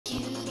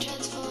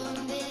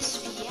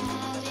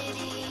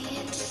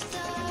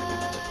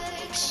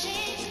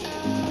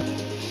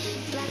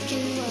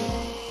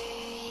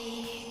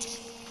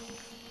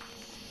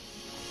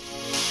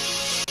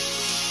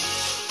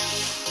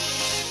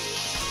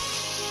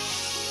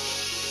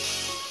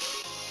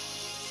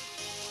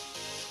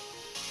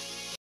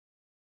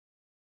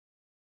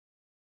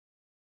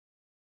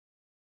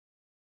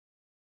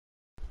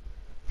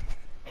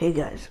Hey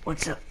guys,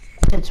 what's up?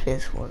 It's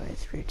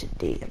PS4 here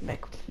today. I'm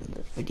back with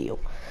another video.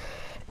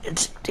 In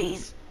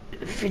today's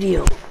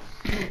video,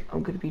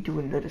 I'm gonna be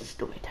doing another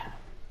story time.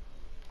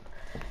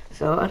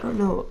 So I don't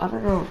know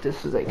if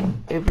this is like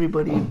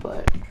everybody,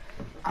 but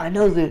I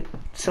know that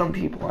some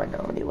people I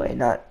know anyway,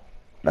 not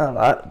a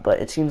lot, but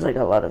it seems like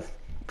a lot of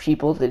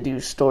people that do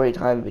story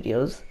time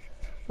videos,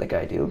 like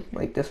I do,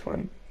 like this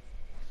one.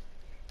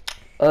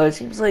 It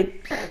seems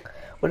like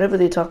whenever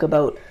they talk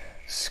about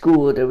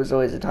school, there was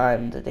always a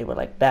time that they were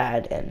like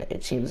bad, and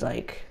it seems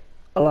like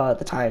a lot of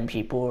the time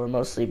people were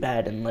mostly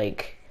bad in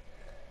like,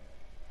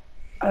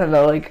 I don't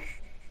know,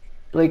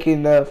 like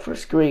in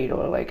first grade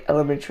or like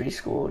elementary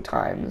school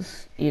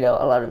times. A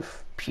lot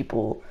of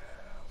people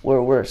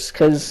were worse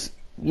because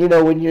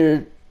when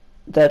you're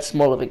that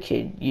small of a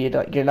kid,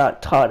 you're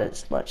not taught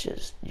as much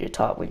as you're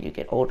taught when you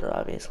get older,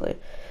 obviously.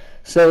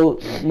 So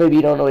maybe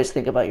you don't always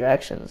think about your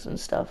actions and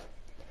stuff.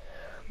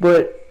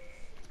 But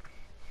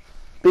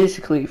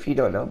basically, if you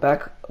don't know,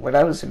 back when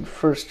I was in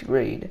first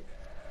grade,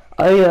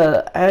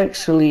 I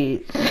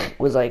actually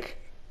was like,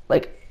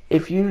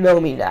 if you know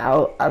me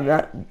now, I'm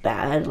not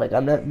bad, like,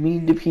 I'm not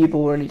mean to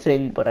people or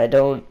anything, but I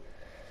don't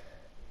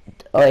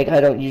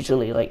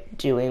usually like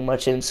doing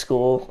much in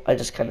school. I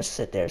just kind of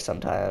sit there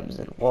sometimes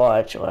and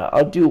watch, or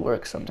I'll do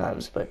work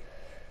sometimes, but,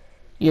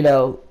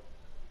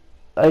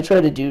 I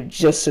try to do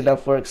just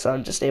enough work so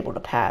I'm just able to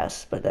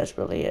pass, but that's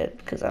really it,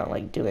 because I don't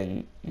like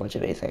doing much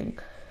of anything.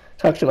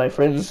 Talk to my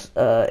friends.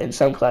 In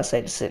some class,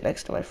 I just sit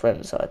next to my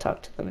friends, so I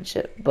talk to them and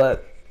shit.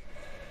 But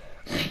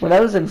when I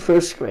was in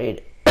first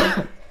grade,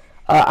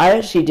 I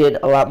actually did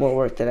a lot more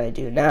work than I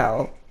do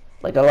now,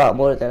 like a lot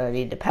more than I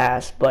need to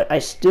pass. But I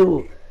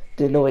still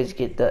didn't always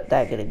get that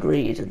good of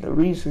grades, and the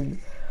reason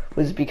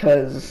was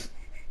because,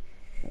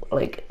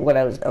 like, when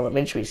I was in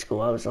elementary school,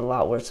 I was a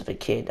lot worse of a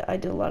kid. I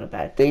did a lot of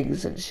bad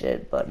things and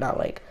shit, but not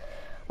like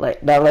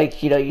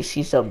you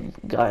see some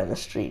guy on the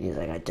street and he's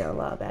like, I did a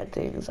lot of bad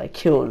things. I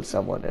killed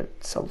someone or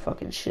some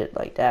fucking shit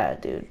like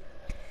that, dude.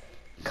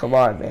 Come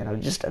on, man.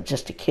 I'm just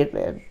a kid,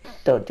 man.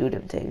 Don't do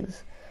them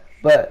things.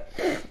 But,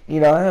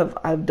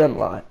 I've done a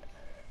lot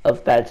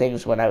of bad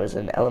things when I was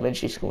in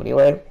elementary school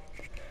anyway.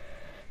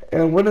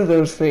 And one of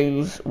those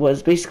things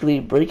was basically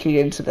breaking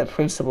into the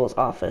principal's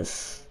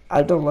office.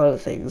 I've done a lot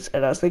of things,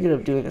 and I was thinking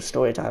of doing a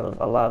story time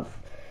of a lot of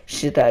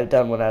shit that I've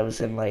done when I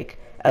was in, like,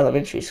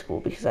 elementary school,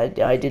 because I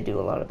did do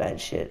a lot of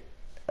bad shit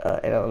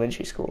in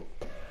elementary school.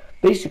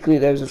 Basically,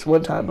 there was this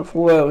one time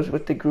before I was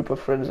with the group of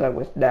friends I'm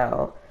with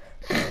now.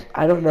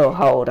 I don't know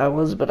how old I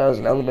was, but I was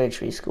in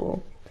elementary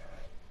school.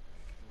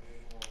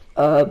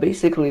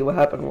 Basically, what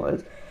happened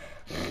was,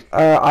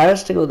 I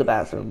asked to go to the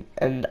bathroom,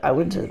 and I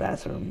went to the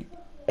bathroom,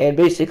 and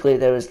basically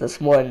there was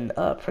this one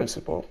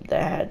principal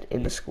that I had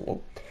in the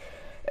school.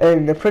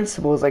 And the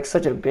principal was like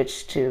such a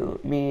bitch to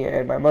me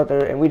and my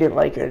mother, and we didn't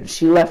like her. And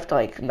she left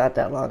like not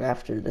that long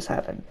after this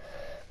happened.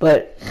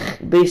 But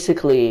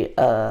basically,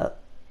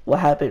 what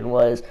happened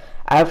was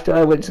after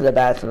I went to the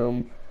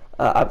bathroom,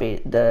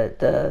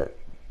 the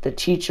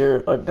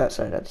teacher, or not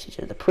the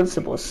teacher, the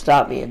principal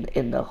stopped me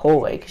in the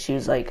hallway because she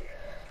was like,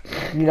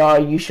 are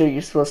you sure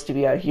you're supposed to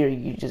be out here?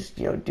 You just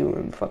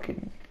doing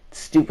fucking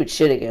stupid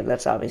shit again.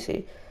 That's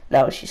obviously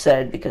not what she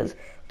said, because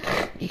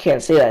you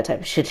can't say that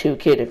type of shit to a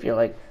kid if you're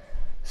like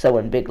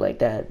someone big like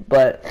that.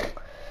 But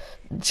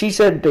she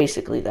said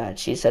basically that.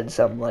 She said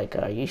something like,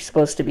 are you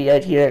supposed to be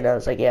out here? And I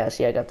was like, yeah,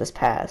 see, I got this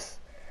pass.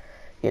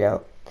 I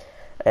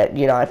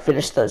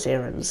finished those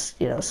errands,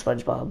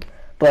 SpongeBob.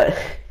 But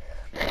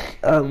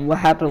what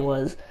happened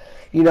was,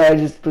 I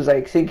just was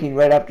like thinking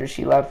right after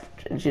she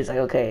left, and she's like,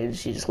 okay, and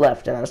she just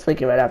left. And I was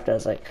thinking right after, I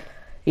was like,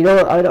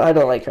 what, I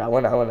don't like her. I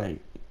want to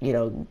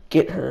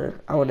get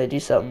her. I want to do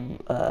something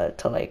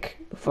to like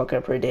fuck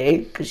up her day,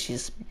 because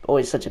she's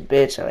always such a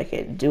bitch and I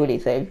can't do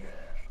anything.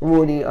 I'm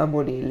only a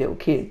little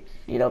kid.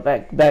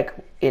 Back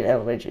in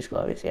elementary school,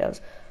 obviously I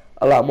was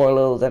a lot more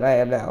little than I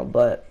am now.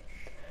 But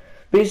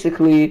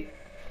basically,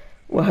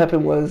 what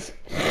happened was,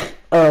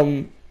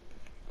 I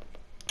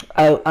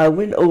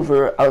went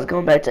over. I was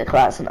going back to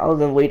class, and on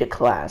the way to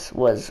class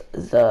was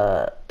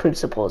the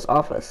principal's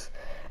office.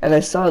 And I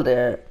saw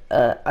the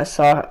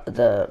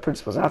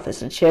principal's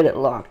office, and she had it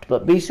locked.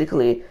 But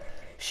basically,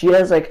 she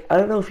has like, I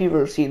don't know if you've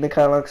ever seen the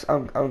kind of locks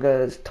I'm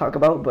gonna talk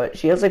about, but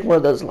she has like one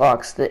of those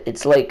locks that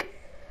it's like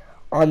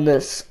on the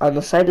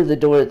side of the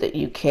door that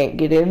you can't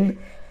get in.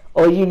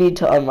 All you need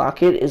to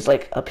unlock it is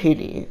like a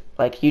penny.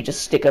 Like, you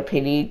just stick a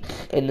penny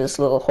in this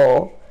little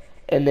hole,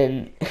 and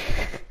then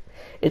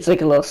it's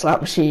like a little slot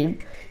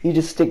machine. You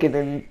just stick it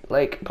in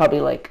like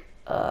probably like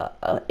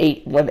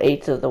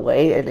 1/8 of the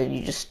way, and then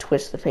you just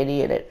twist the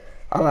penny and it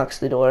unlocks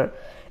the door.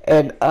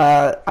 And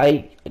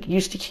I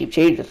used to keep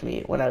change with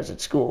me when I was at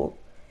school,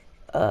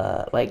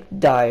 like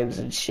dimes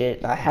and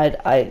shit. And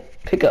I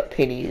pick up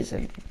pennies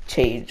and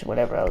change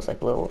whenever I was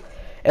like little.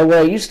 And where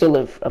I used to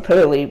live,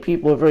 apparently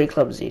people were very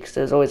clumsy because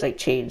there's always like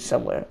change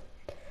somewhere.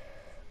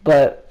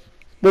 But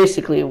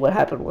basically, what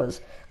happened was,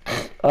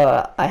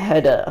 I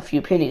had a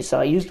few pennies, so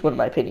I used one of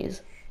my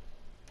pennies.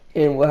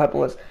 And what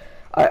happened was,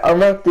 I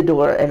unlocked the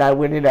door and I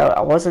went in out.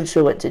 I wasn't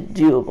sure what to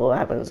do, but what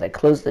happened was I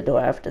closed the door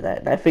after that,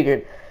 and I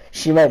figured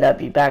she might not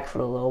be back for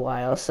a little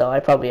while, so I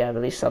probably have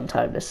at least some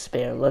time to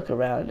spare, look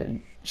around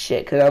and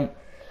shit. Cause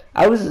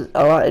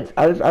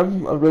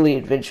I'm a really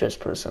adventurous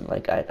person.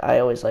 Like I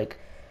always like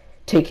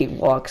taking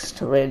walks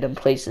to random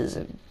places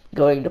and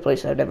going to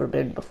places I've never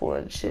been before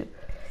and shit.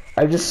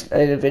 I'm just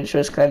an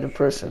adventurous kind of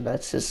person.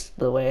 That's just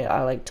the way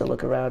I like to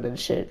look around and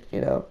shit, you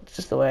know? It's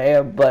just the way I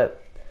am.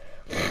 But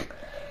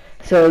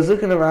so I was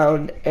looking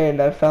around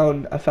and I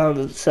found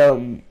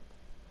some,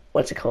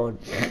 what's it called?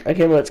 I can't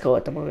remember what it's called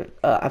at the moment.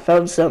 I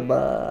found some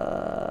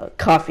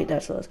coffee,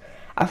 that's what it was.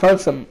 I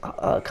found some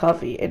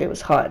coffee and it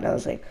was hot, and I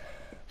was like,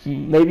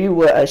 maybe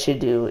what I should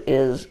do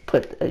is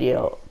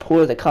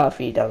pour the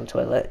coffee down the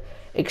toilet,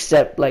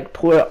 except like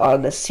pour it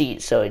on the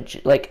seat, so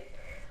it like,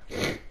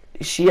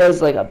 she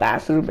has like a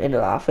bathroom in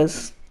her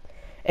office,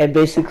 and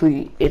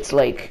basically it's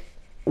like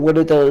one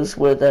of those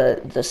where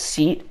the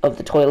seat of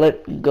the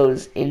toilet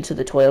goes into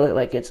the toilet,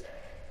 like it's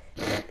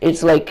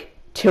like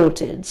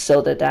tilted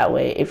so that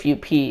way if you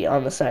pee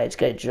on the side it's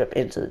gonna drip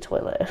into the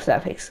toilet, if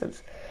that makes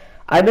sense.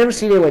 I've never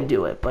seen anyone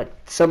do it, but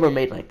some are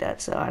made like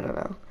that, so I don't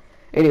know.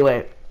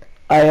 Anyway,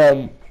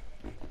 I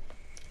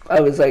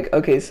was like,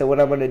 okay, so what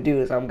I'm gonna do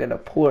is I'm gonna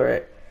pour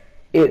it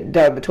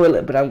down the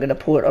toilet, but I'm gonna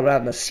pour it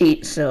around the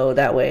seat, so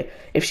that way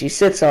if she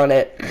sits on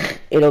it,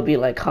 it'll be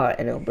like hot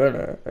and it'll burn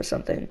her or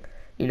something.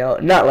 You know,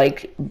 not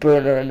like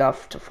burn her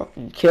enough to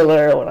fucking kill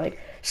her or like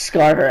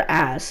scar her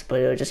ass, but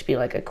it'll just be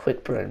like a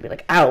quick burn, be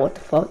like, ow, what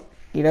the fuck,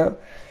 you know?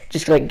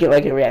 Just like get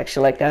like a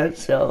reaction like that.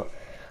 So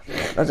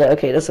I was like,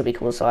 okay, this will be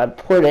cool. So I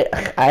poured it.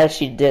 I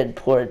actually did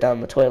pour it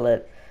down the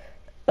toilet,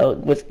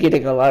 with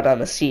getting a lot on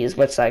the seat as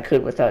much as I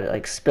could without it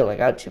like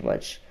spilling out too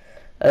much.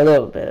 A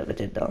little bit of it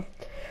did though.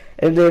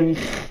 And then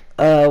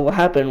what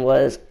happened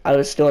was I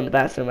was still in the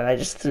bathroom and I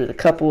just threw the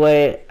cup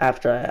away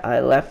after I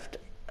left.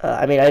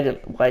 I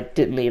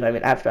didn't leave. I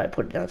mean, after I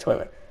put it down the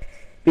toilet,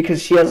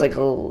 because she has like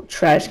a little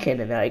trash can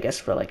in there, I guess,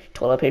 for like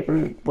toilet paper,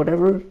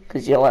 whatever.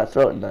 Because you don't want to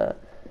throw it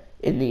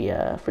in the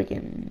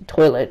freaking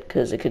toilet,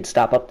 because it could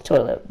stop up the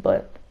toilet.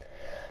 But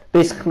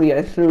basically,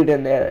 I threw it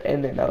in there,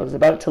 and then I was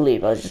about to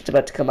leave. I was just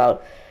about to come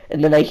out,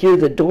 and then I hear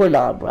the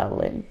doorknob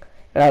rattling,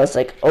 and I was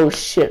like, "Oh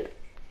shit,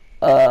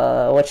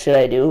 what should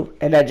I do?"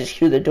 And I just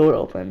hear the door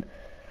open,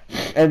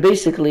 and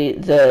basically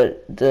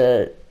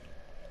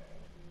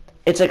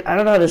it's like, I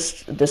don't know how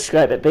to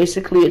describe it.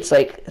 Basically, it's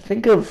like,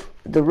 think of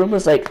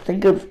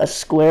a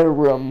square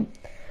room,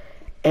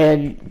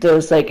 and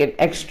there's like an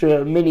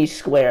extra mini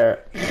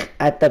square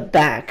at the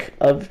back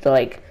of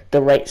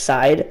the right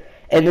side,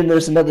 and then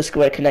there's another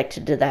square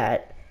connected to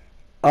that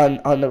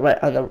on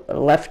the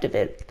left of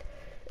it,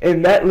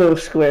 and that little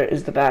square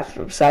is the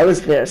bathroom. So I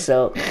was there,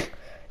 so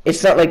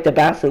it's not like the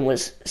bathroom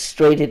was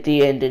straight at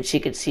the end and she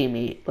could see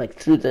me like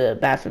through the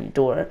bathroom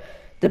door.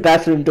 The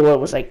bathroom door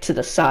was like to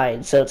the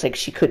side, so it's like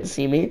she couldn't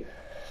see me.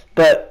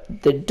 But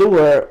the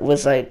door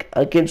was like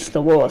against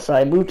the wall, so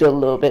I moved it a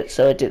little bit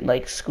so it didn't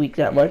like squeak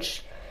that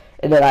much.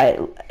 And then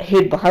I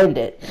hid behind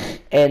it,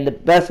 and the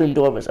bathroom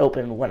door was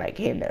open when I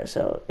came there,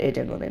 so it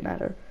didn't really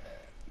matter.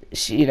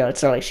 It's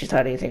not like she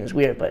thought anything was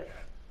weird, but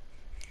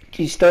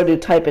she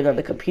started typing on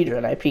the computer,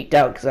 and I peeked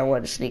out because I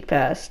wanted to sneak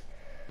past.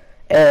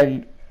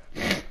 And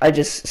I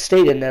just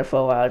stayed in there for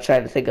a while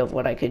trying to think of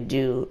what I could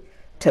do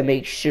to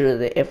make sure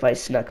that if I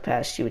snuck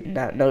past, she would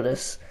not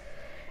notice.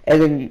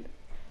 And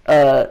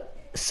then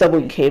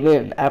someone came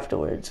in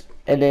afterwards,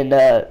 and then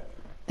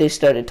they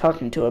started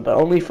talking to her, but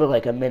only for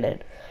like a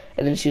minute.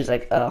 And then she was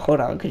like,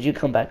 hold on, could you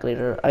come back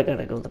later? I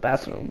gotta go to the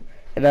bathroom.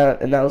 And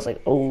I was like,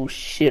 oh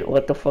shit,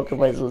 what the fuck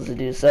am I supposed to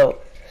do? So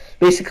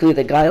basically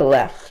the guy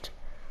left,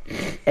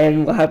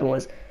 and what happened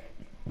was,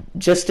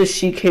 just as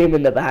she came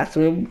in the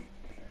bathroom,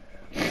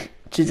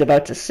 she's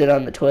about to sit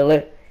on the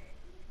toilet,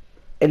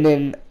 and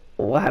then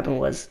what happened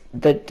was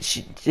that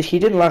he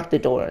didn't lock the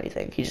door or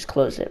anything. He just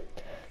closed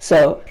it.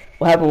 So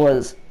what happened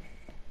was,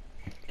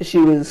 she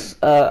was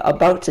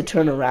about to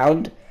turn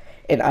around,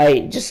 and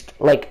I just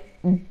like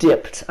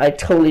dipped. I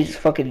totally just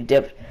fucking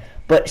dipped.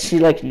 But she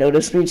like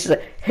noticed me, and she's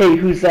like, "Hey,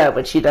 who's that?"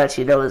 But she thought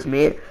she knows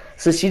me,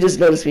 so she just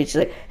noticed me. She's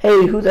like,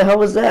 "Hey, who the hell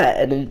was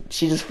that?" And then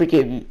she just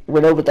freaking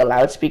went over the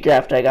loudspeaker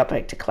after I got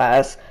back to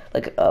class.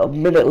 Like a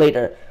minute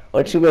later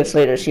or 2 minutes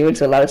later, she went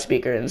to the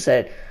loudspeaker and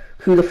said,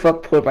 "Who the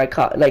fuck poured my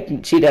coffee?" Like,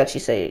 she'd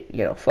actually say,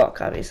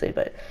 fuck, obviously,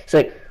 but it's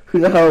like, who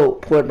the hell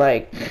poured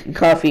my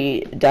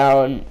coffee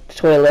down the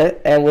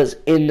toilet and was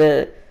in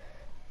the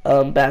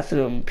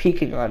bathroom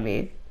peeking on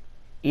me?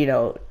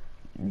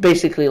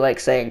 Basically like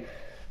saying,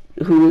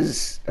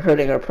 who's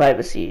hurting our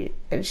privacy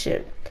and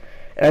shit.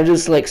 And I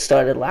just like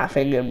started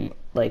laughing, and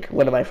like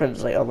one of my friends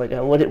was like, "Oh my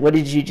god, what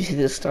did you do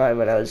this time?"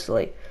 And I was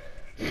like,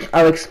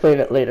 "I'll explain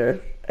it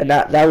later." And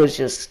that was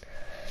just,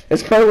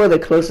 it's probably one of the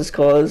closest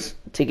calls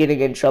to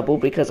getting in trouble,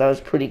 because I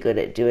was pretty good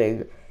at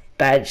doing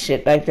bad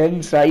shit back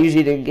then, so I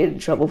usually didn't get in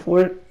trouble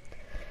for it.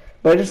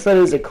 But I just thought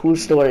it was a cool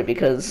story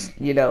because,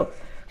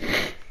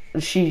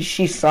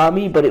 she saw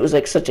me, but it was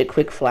like such a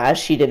quick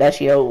flash, she didn't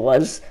actually know who it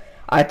was.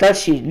 I thought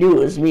she knew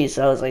it was me,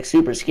 so I was like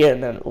super scared.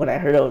 And then when I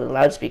heard over the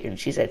loudspeaker and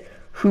she said,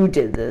 "Who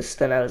did this?"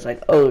 Then I was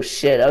like, "Oh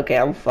shit, okay,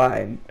 I'm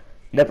fine.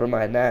 Never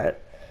mind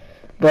that."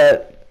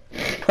 But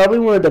probably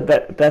one of the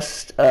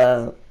best,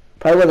 probably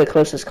one of the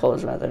closest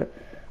calls rather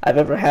I've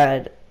ever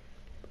had,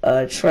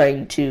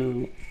 trying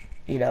to,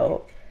 you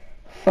know,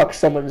 fuck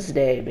someone's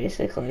day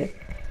basically.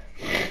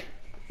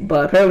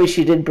 But apparently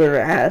she did burn her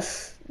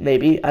ass.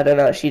 Maybe, I don't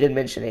know. She didn't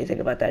mention anything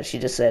about that. She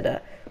just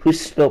said, "Who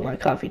spilled my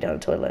coffee down the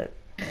toilet?"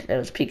 And it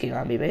was peeking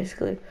on me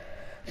basically.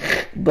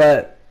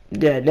 But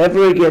yeah,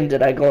 never again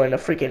did I go in a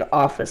freaking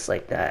office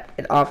like that.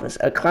 An office,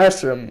 a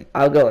classroom,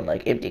 I'll go in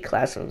like empty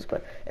classrooms,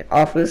 but an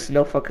office,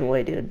 no fucking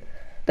way, dude.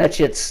 That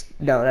shit's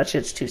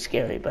too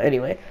scary. But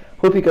anyway,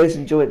 hope you guys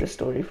enjoyed the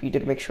story. If you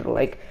did, make sure to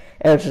like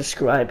and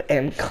subscribe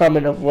and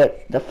comment of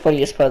what the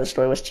funniest part of the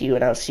story was to you,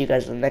 and I'll see you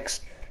guys in the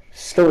next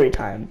story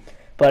time.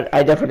 But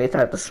I definitely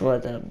thought this was one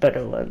of the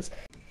better ones.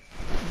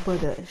 But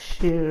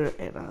share,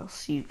 and I'll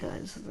see you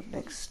guys in the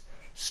next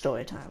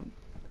story time.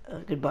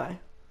 Goodbye.